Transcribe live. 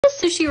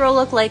Sushi roll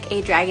look like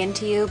a dragon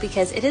to you?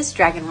 Because it is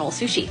dragon roll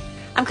sushi.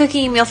 I'm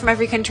cooking a meal from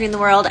every country in the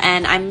world,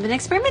 and I've been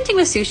experimenting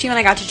with sushi when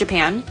I got to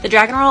Japan. The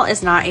dragon roll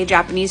is not a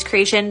Japanese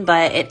creation,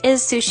 but it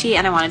is sushi,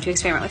 and I wanted to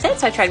experiment with it,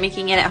 so I tried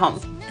making it at home.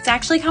 It's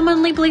actually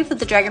commonly believed that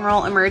the dragon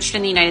roll emerged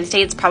in the United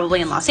States,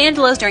 probably in Los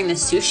Angeles, during the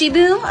sushi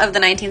boom of the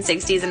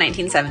 1960s and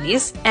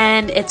 1970s.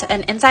 And it's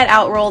an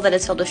inside-out roll that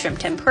is filled with shrimp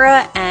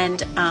tempura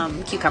and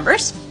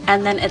cucumbers.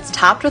 And then it's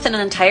topped with an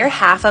entire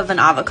half of an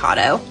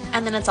avocado.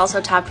 And then it's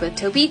also topped with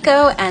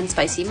tobiko and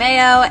spicy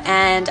mayo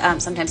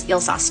and sometimes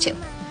eel sauce too.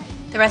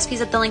 The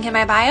recipe's at the link in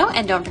my bio,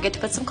 and don't forget to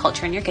put some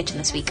culture in your kitchen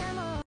this week.